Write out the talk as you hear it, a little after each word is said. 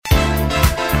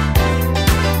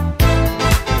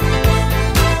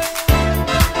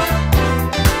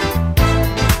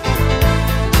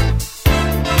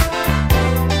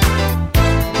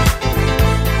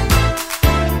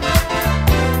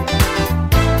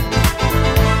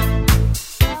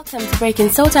Breaking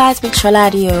Soul Ties with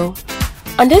Shaladio.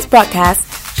 On this broadcast,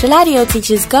 Shaladio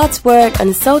teaches God's Word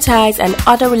on soul ties and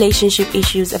other relationship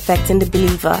issues affecting the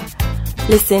believer.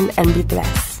 Listen and be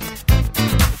blessed.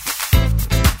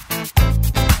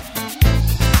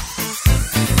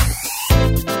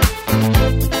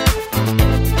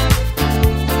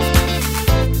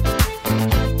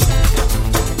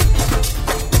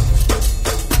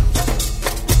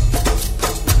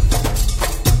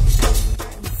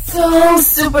 So I'm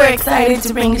super excited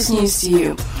to bring this news to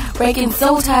you. Breaking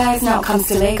Soul Ties now comes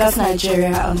to Lagos,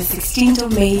 Nigeria on the 16th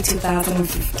of May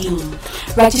 2015.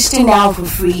 Register now for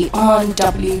free on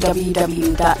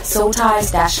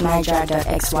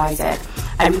www.soulties-niger.xyz.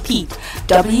 I repeat,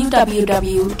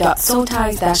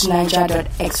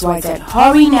 www.soulties-niger.xyz.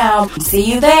 Hurry now.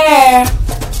 See you there.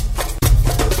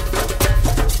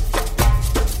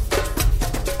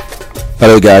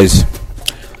 Hello guys,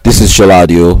 this is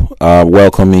Shaladio,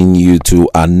 welcoming you to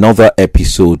another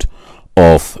episode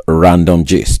of Random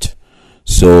Gist.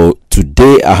 So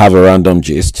today I have a random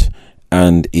gist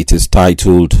and it is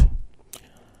titled,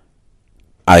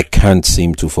 I Can't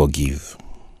Seem to Forgive.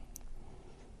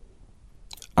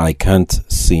 I can't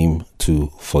seem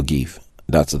to forgive.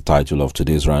 That's the title of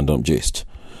today's random gist.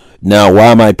 Now, why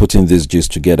am I putting this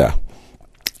gist together?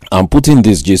 I'm putting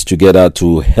this gist together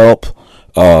to help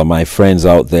my friends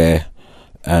out there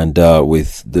and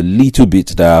with the little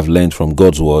bit that I've learned from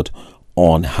God's word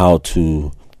on how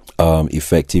to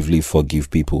effectively forgive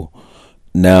people.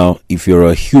 Now, if you're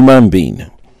a human being,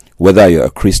 whether you're a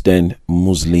Christian,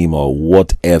 Muslim, or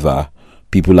whatever,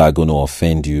 people are going to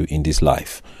offend you in this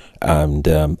life. And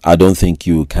I don't think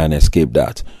you can escape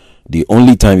that. The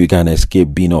only time you can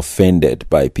escape being offended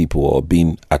by people or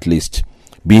being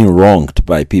wronged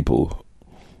by people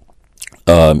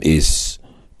is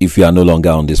if you are no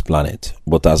longer on this planet.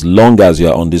 But as long as you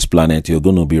are on this planet, you're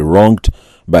going to be wronged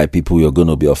by people, you're going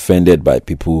to be offended by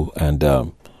people, and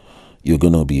you're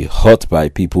going to be hurt by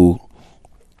people.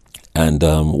 And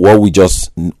what we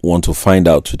just want to find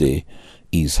out today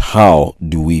is, how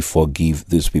do we forgive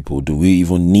these people? Do we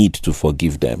even need to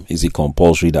forgive them? Is it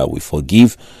compulsory that we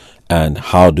forgive? And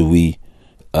how do we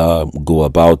go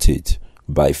about it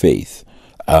by faith?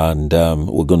 And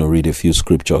we're going to read a few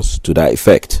scriptures to that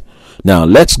effect. Now,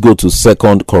 let's go to 2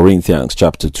 Corinthians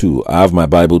chapter 2. I have my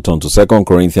Bible turned to 2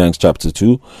 Corinthians chapter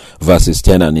 2, verses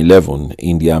 10 and 11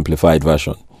 in the Amplified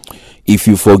Version. If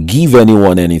you forgive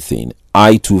anyone anything,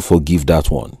 I too forgive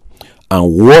that one.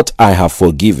 And what I have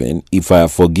forgiven, if I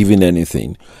have forgiven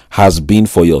anything, has been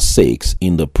for your sakes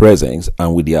in the presence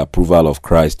and with the approval of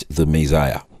Christ the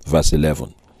Messiah. Verse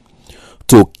 11.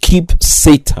 To keep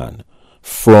Satan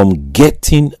from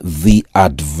getting the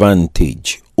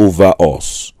advantage over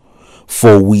us,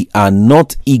 for we are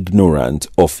not ignorant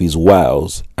of his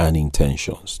wiles and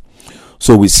intentions.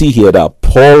 So we see here that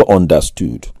Paul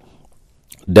understood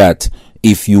that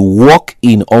if you walk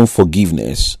in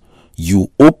unforgiveness, you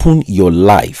open your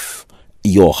life,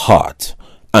 your heart,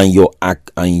 and your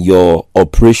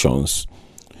operations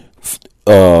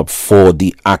for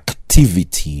the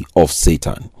activity of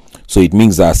Satan. So it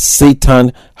means that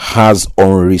Satan has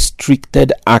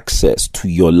unrestricted access to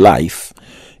your life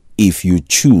if you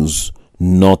choose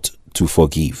not to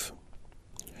forgive.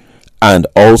 And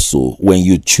also, when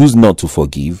you choose not to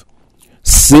forgive,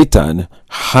 Satan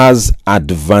has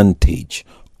advantage,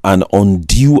 an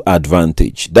undue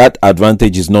advantage. That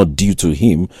advantage is not due to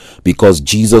him, because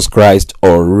Jesus Christ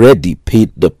already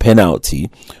paid the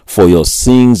penalty for your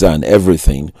sins and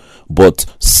everything. But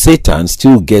Satan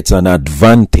still gets an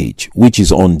advantage which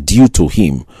is undue to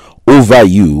him over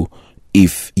you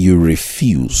if you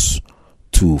refuse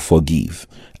to forgive.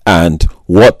 And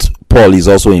what Paul is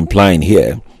also implying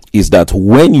here is that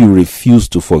when you refuse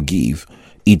to forgive,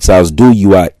 it's as though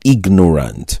you are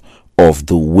ignorant of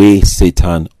the way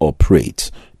Satan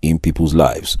operates in people's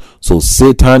lives. So if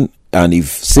Satan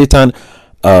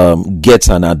gets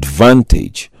an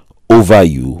advantage over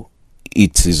you,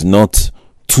 it is not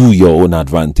to your own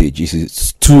advantage. It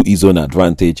is to his own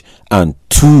advantage and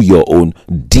to your own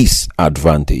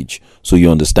disadvantage. So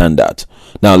you understand that.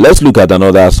 Now let's look at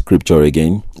another scripture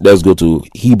again. Let's go to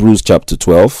Hebrews chapter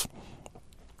 12.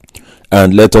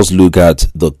 And let us look at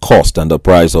the cost and the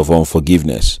price of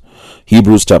unforgiveness.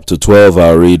 Hebrews chapter 12,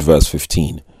 I'll read verse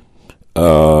 15.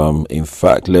 In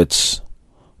fact, let's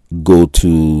go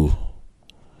to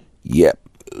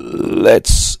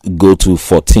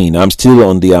 14. I'm still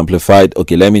on the Amplified.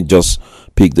 Okay, let me just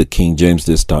pick the King James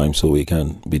this time so we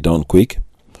can be done quick.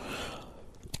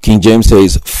 King James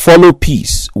says, follow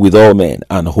peace with all men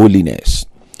and holiness,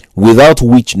 without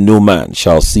which no man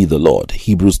shall see the Lord.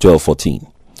 Hebrews 12:14.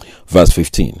 Verse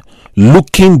 15.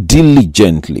 Looking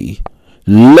diligently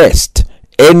lest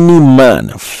any man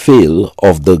fail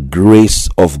of the grace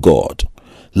of God,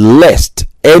 lest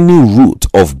any root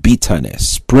of bitterness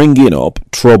springing up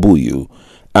trouble you,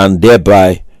 and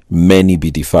thereby many be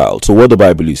defiled. So what the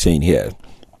Bible is saying here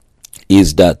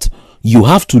is that you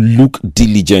have to look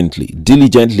diligently.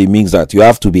 Diligently means that you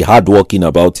have to be hardworking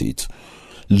about it,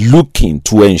 looking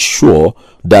to ensure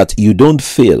that you don't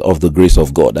fail of the grace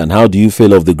of God. And how do you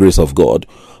fail of the grace of God?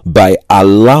 By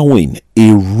allowing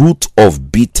a root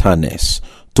of bitterness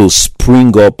to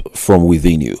spring up from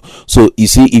within you. So you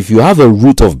see, if you have a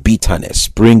root of bitterness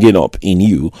springing up in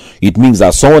you, it means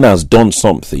that someone has done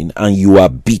something and you are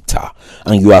bitter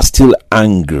and you are still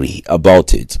angry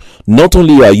about it. Not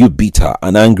only are you bitter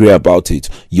and angry about it,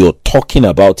 you're talking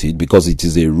about it because it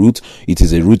is a root. It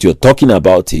is a root. You're talking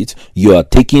about it. You are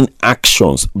taking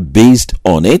actions based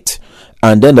on it.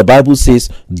 And then the Bible says,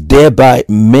 thereby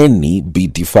many be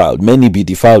defiled. Many be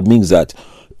defiled means that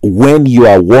when you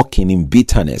are walking in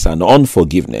bitterness and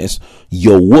unforgiveness,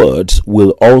 your words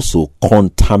will also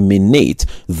contaminate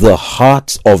the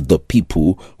hearts of the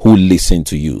people who listen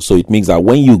to you. So it means that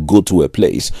when you go to a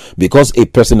place, because a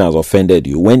person has offended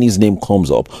you, when his name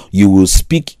comes up, you will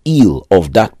speak ill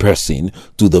of that person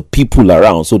to the people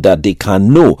around so that they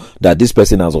can know that this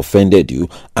person has offended you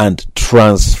and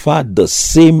transfer the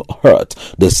same hurt,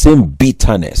 the same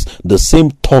bitterness, the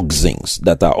same toxins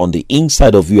that are on the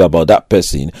inside of you about that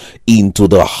person into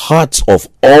the hearts of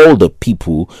all the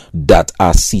people that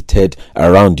are seated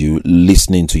around you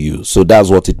listening to you. So that's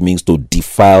what it means to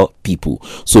defile people.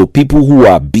 So people who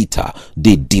are bitter,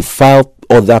 they defile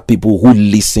other people who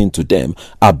listen to them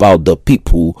about the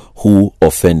people who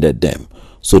offended them.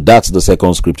 So that's the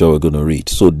second scripture we're going to read.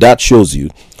 So that shows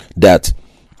you that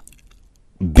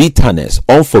bitterness,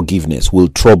 unforgiveness will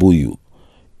trouble you.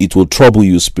 It will trouble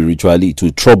you spiritually. It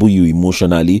will trouble you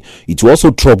emotionally. It will also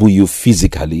trouble you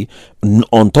physically.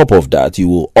 On top of that, you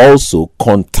will also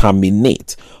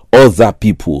contaminate other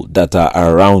people that are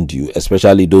around you,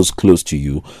 especially those close to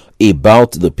you,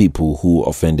 about the people who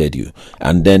offended you.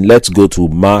 And then let's go to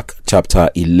Mark chapter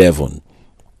 11.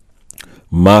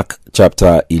 Mark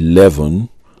chapter 11,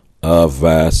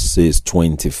 verses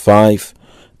 25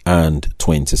 and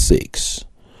 26.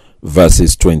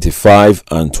 Verses 25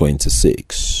 and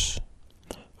 26.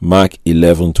 Mark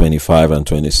 11, 25 and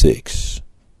 26.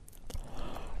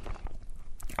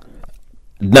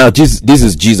 Now, this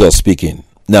is Jesus speaking.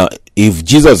 Now, if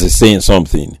Jesus is saying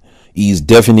something, he is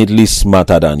definitely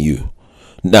smarter than you.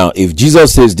 Now, if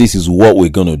Jesus says this is what we're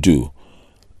going to do,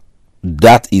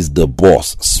 that is the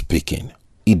boss speaking.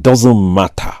 It doesn't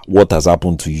matter what has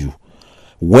happened to you.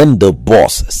 When the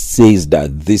boss says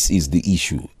that this is the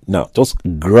issue, now just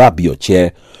grab your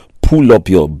chair,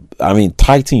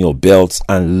 tighten your belts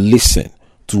and listen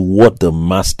to what the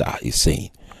master is saying.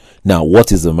 Now,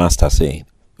 what is the master saying?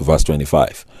 Verse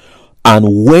 25.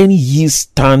 And when ye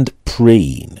stand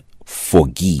praying,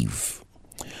 forgive,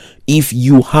 if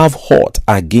you have aught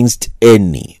against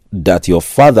any, that your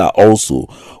Father also,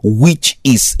 which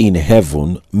is in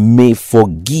heaven, may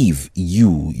forgive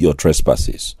you your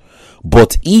trespasses.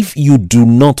 But if you do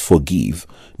not forgive,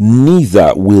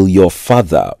 neither will your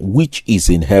Father which is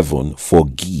in heaven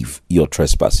forgive your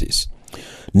trespasses.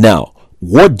 Now,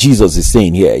 what Jesus is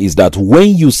saying here is that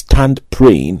when you stand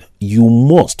praying, you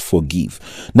must forgive.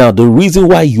 Now, the reason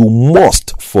why you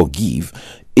must forgive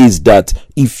is that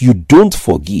if you don't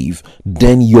forgive,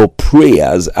 then your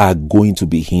prayers are going to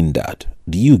be hindered.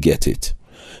 Do you get it?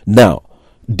 Now,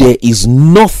 there is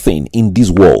nothing in this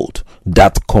world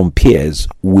that compares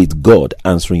with God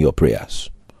answering your prayers.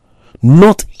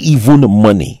 Not even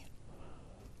money.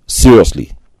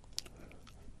 Seriously.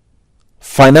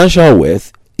 Financial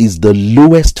wealth is the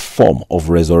lowest form of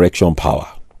resurrection power.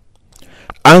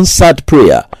 Answered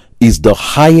prayer is the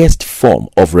highest form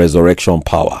of resurrection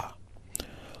power.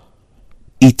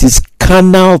 It is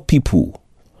carnal people,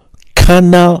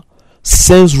 carnal,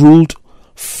 sense-ruled,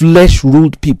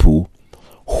 flesh-ruled people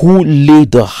who lay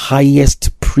the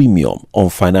highest premium on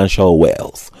financial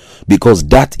wealth, because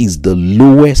that is the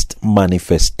lowest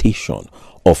manifestation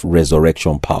of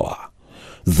resurrection power.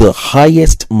 The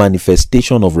highest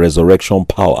manifestation of resurrection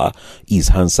power is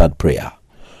answered prayer.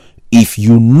 If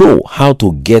you know how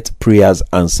to get prayers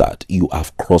answered, you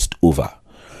have crossed over.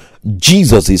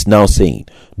 Jesus is now saying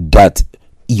that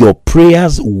your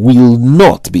prayers will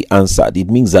not be answered. It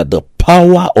means that the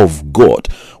power of God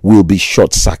will be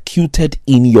short-circuited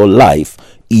in your life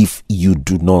if you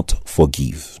do not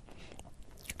forgive.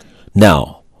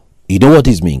 Now, you know what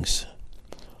this means?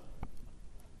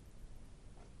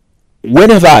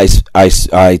 Whenever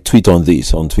I tweet on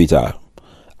this on Twitter,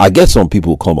 I get some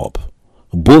people come up,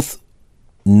 both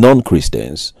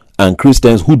non-Christians and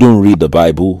Christians who don't read the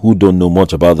Bible, who don't know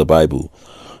much about the Bible,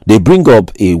 they bring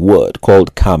up a word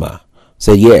called karma.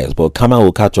 Say yes, but karma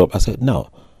will catch up. I said no.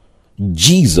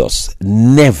 Jesus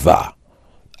never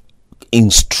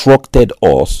instructed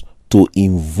us to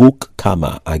invoke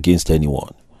karma against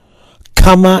anyone.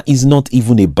 Karma is not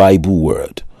even a Bible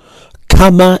word.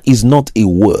 Karma is not a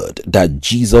word that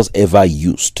Jesus ever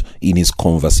used in his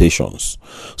conversations.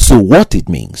 So what it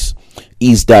means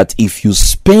is that if you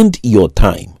spend your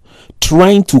time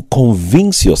trying to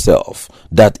convince yourself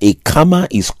that a karma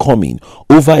is coming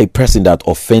over a person that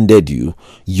offended you,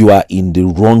 you are in the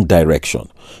wrong direction.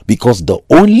 Because the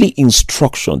only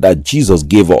instruction that Jesus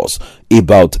gave us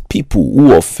about people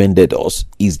who offended us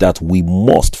is that we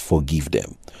must forgive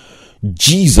them.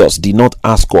 Jesus did not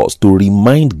ask us to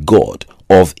remind God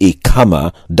of a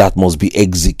karma that must be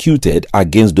executed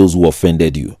against those who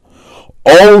offended you.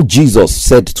 All Jesus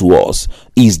said to us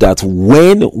is that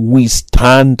when we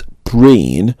stand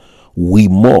praying, we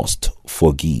must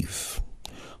forgive,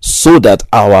 so that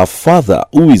our Father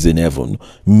who is in heaven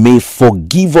may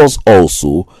forgive us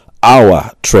also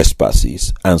our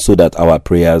trespasses, and so that our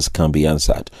prayers can be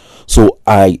answered. So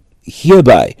I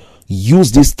hereby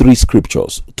use these three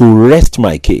scriptures to rest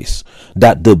my case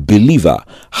that the believer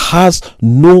has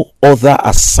no other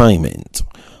assignment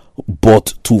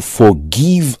but to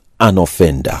forgive an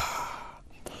offender,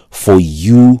 for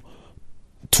you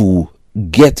to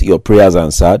get your prayers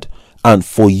answered, and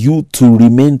for you to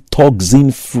remain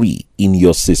toxin free in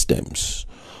your systems.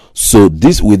 So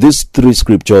with these three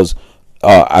scriptures,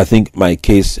 I think my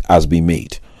case has been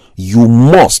made. You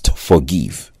must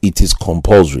forgive. It is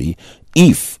compulsory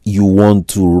if you want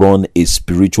to run a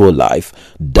spiritual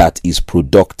life that is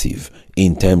productive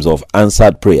in terms of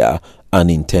answered prayer and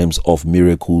in terms of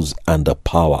miracles and the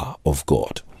power of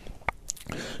God.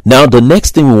 Now, the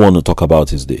next thing we want to talk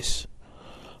about is this.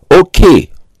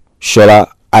 Okay,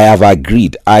 Shola, I have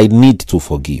agreed. I need to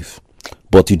forgive.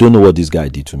 But you don't know what this guy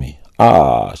did to me.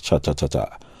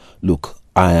 Look,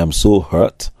 I am so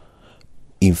hurt.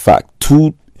 In fact,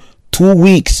 two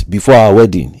weeks before our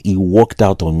wedding, he walked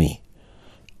out on me.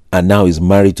 And now he's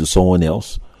married to someone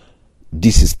else.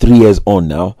 This is 3 years on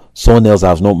now. Someone else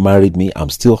has not married me. I'm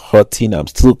still hurting. I'm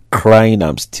still crying.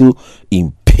 I'm still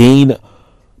in pain.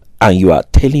 And you are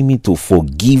telling me to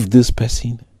forgive this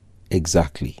person?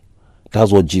 Exactly.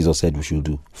 That's what Jesus said we should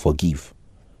do. Forgive.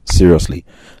 Seriously.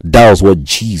 That was what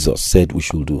Jesus said we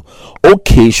should do.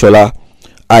 Okay, Shola,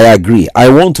 I agree. I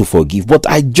want to forgive, but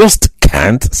I just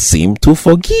can't seem to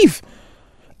forgive.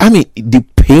 I mean, the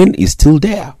pain is still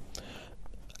there.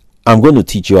 I'm going to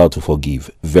teach you how to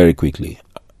forgive very quickly.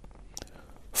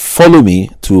 Follow me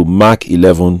to Mark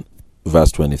 11,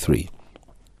 verse 23.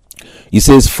 He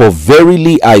says, "For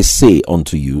verily I say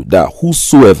unto you, that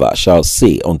whosoever shall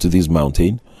say unto this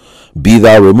mountain, Be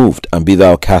thou removed, and be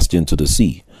thou cast into the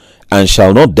sea, and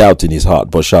shall not doubt in his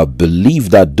heart, but shall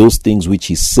believe that those things which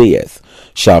he saith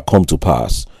shall come to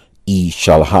pass, he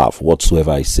shall have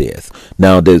whatsoever he saith."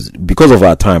 Now, because of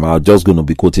our time, I'm just going to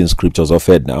be quoting scriptures off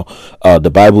it now.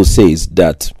 The Bible says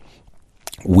that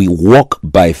we walk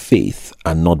by faith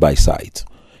and not by sight.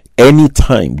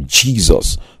 Anytime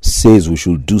Jesus says we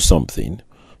should do something,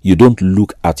 you don't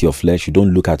look at your flesh, you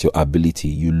don't look at your ability,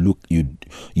 you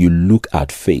look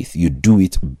at faith. You do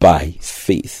it by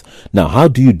faith. Now, how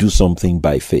do you do something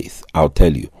by faith? I'll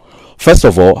tell you. First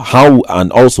of all,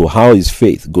 how is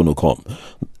faith going to come?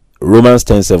 Romans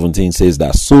 10:17 says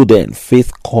that, "So then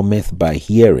faith cometh by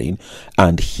hearing,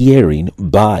 and hearing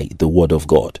by the word of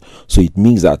God." So it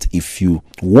means that if you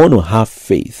want to have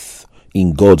faith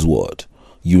in God's word,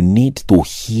 you need to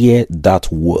hear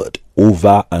that word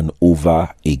over and over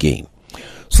again.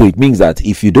 So it means that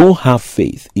if you don't have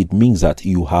faith, it means that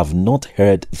you have not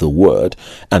heard the word,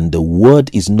 and the word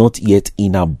is not yet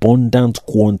in abundant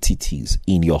quantities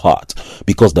in your heart.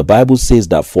 Because the Bible says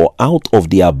that for out of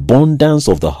the abundance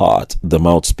of the heart, the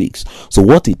mouth speaks. So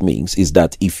what it means is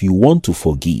that if you want to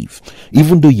forgive,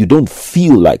 even though you don't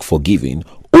feel like forgiving,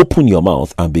 open your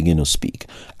mouth and begin to speak.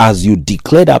 As you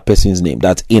declare that person's name,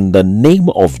 that in the name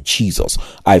of Jesus,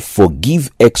 I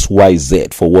forgive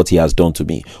XYZ for what he has done to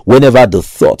me. Whenever the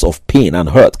thoughts of pain and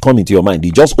hurt come into your mind,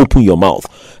 you just open your mouth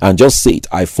and just say it.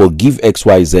 I forgive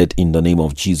XYZ in the name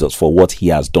of Jesus for what he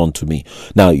has done to me.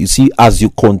 Now, you see, as you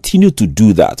continue to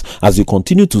do that, as you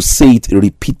continue to say it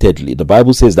repeatedly, the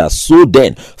Bible says that, "So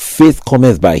then faith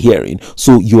cometh by hearing."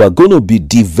 So you are going to be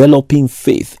developing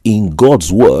faith in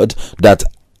God's word that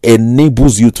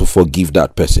enables you to forgive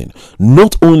that person.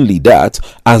 Not only that,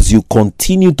 as you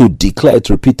continue to declare it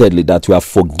repeatedly that you are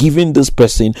forgiving this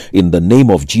person in the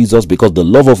name of Jesus, because the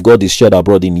love of God is shed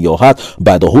abroad in your heart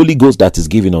by the Holy Ghost that is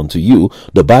given unto you,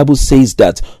 the Bible says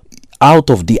that out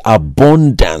of the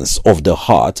abundance of the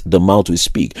heart, the mouth will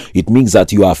speak. It means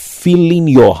that you are filling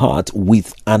your heart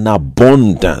with an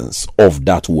abundance of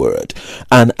that word.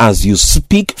 And as you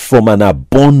speak from an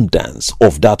abundance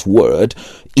of that word,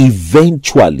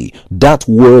 eventually that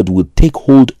word will take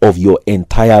hold of your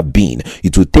entire being.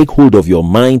 It will take hold of your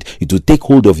mind. It will take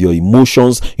hold of your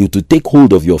emotions. It will take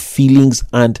hold of your feelings,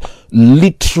 and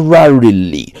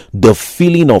literally the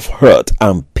feeling of hurt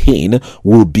and pain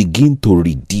will begin to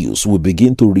reduce,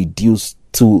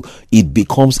 till it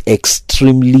becomes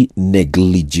extremely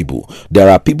negligible. There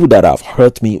are people that have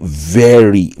hurt me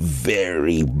very,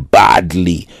 very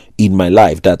badly in my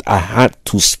life that I had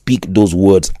to speak those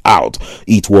words out.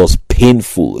 It was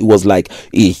painful. It was like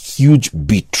a huge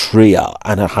betrayal,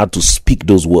 and I had to speak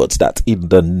those words that in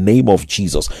the name of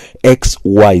Jesus,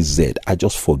 XYZ, I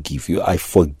just forgive you. I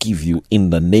forgive you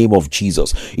in the name of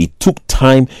Jesus. It took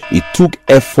time, it took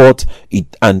effort,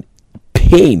 and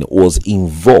pain was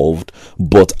involved,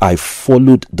 but I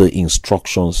followed the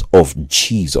instructions of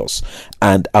Jesus.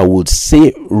 And I would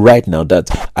say right now that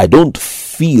I don't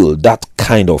feel that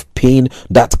kind of pain,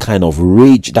 that kind of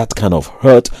rage, that kind of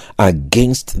hurt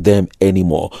against them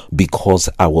anymore, because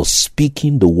I was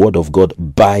speaking the word of God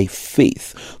by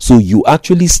faith. So you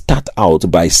actually start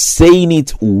out by saying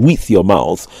it with your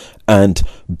mouth, and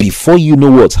before you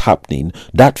know what's happening,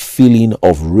 that feeling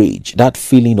of rage, that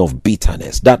feeling of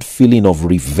bitterness, that feeling of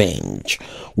revenge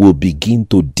will begin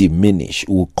to diminish,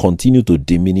 will continue to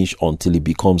diminish until it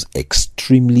becomes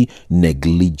extremely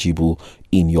negligible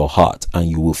in your heart, and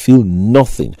you will feel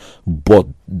nothing but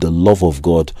the love of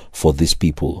God for these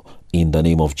people in the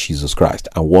name of Jesus Christ.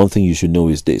 And one thing you should know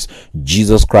is this: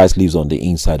 Jesus Christ lives on the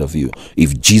inside of you.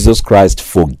 If Jesus Christ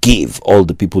forgave all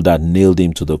the people that nailed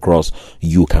him to the cross,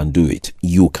 you can do it.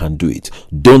 You can do it.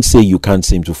 Don't say you can't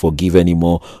seem to forgive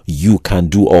anymore. You can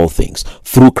do all things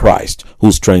through Christ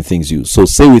who strengthens you. So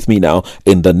say with me now,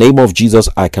 in the name of Jesus,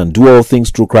 I can do all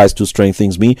things through Christ who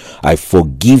strengthens me. I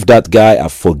forgive that guy. I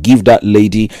forgive that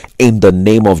lady in the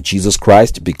name of Jesus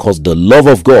Christ, because the love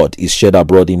of God is shed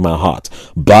abroad in my heart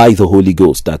by the Holy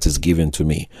Ghost that is given to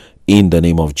me in the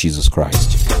name of Jesus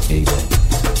Christ. Amen.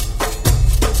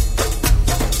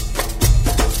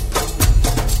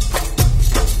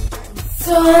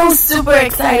 So super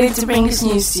excited to bring this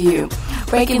news to you.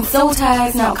 Breaking Soul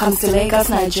Ties now comes to Lagos,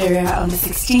 Nigeria on the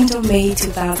 16th of May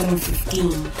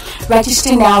 2015.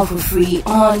 Register now for free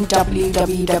on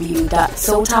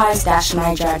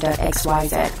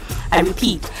www.soulties-niger.xyz. I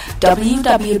repeat,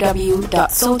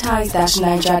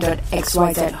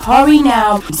 www.soulties-niger.xyz. Hurry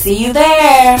now. See you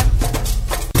there.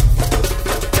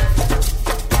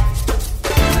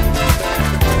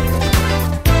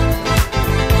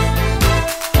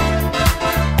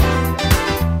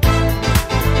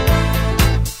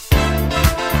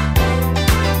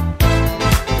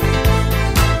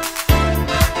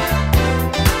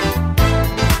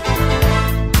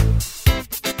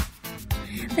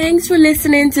 Thanks for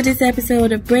listening to this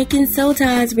episode of Breaking Soul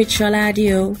Ties with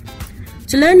Sholadio.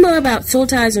 To learn more about Soul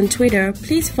Ties on Twitter,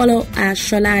 please follow our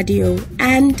Sholadio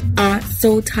and our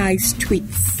Soul Ties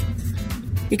tweets.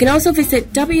 You can also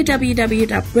visit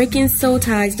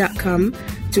www.breakingsoulties.com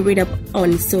to read up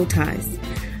on Soul Ties.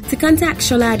 To contact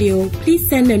Sholadio, please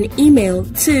send an email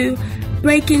to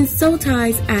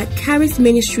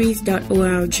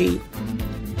breakingsoulties@charisministries.org.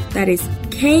 That is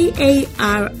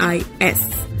KARIS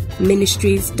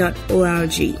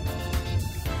ministries.org. You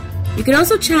can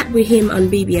also chat with him on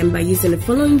BBM by using the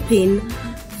following pin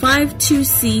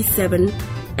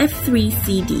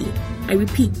 52C7F3CD. I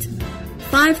repeat,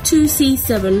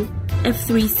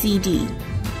 52C7F3CD.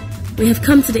 We have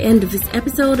come to the end of this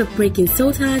episode of Breaking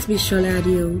Soul Ties with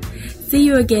Sholadio. See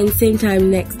you again same time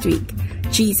next week.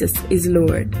 Jesus is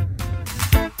Lord.